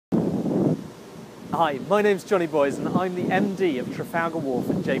Hi, my name's Jonny Boys and I'm the MD of Trafalgar Wharf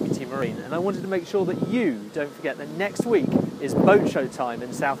at JBT Marine, and I wanted to make sure that you don't forget that next week is boat show time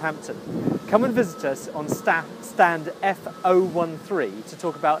in Southampton. Come and visit us on stand F013 to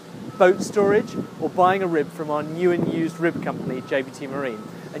talk about boat storage or buying a rib from our new and used rib company JBT Marine.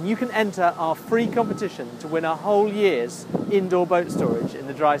 And you can enter our free competition to win a whole year's indoor boat storage in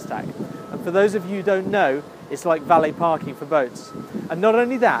the Drystack. And for those of you who don't know, it's like valet parking for boats. And not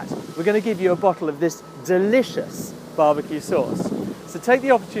only that, we're going to give you a bottle of this delicious barbecue sauce. So take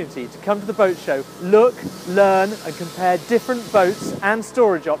the opportunity to come to the boat show, look, learn and compare different boats and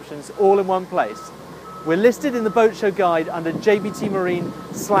storage options all in one place. We're listed in the boat show guide under JBT Marine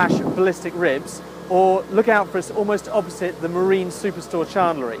 / ballistic ribs, or look out for us almost opposite the Marine Superstore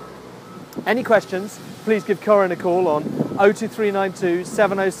Chandlery. Any questions, please give Corinne a call on 02392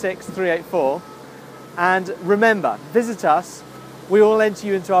 706 384. And remember, visit us. We will enter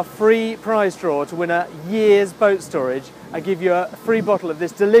you into our free prize draw to win a year's boat storage and give you a free bottle of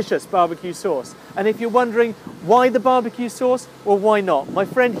this delicious barbecue sauce. And if you're wondering why the barbecue sauce, well, why not? My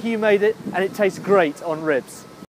friend Hugh made it and it tastes great on ribs.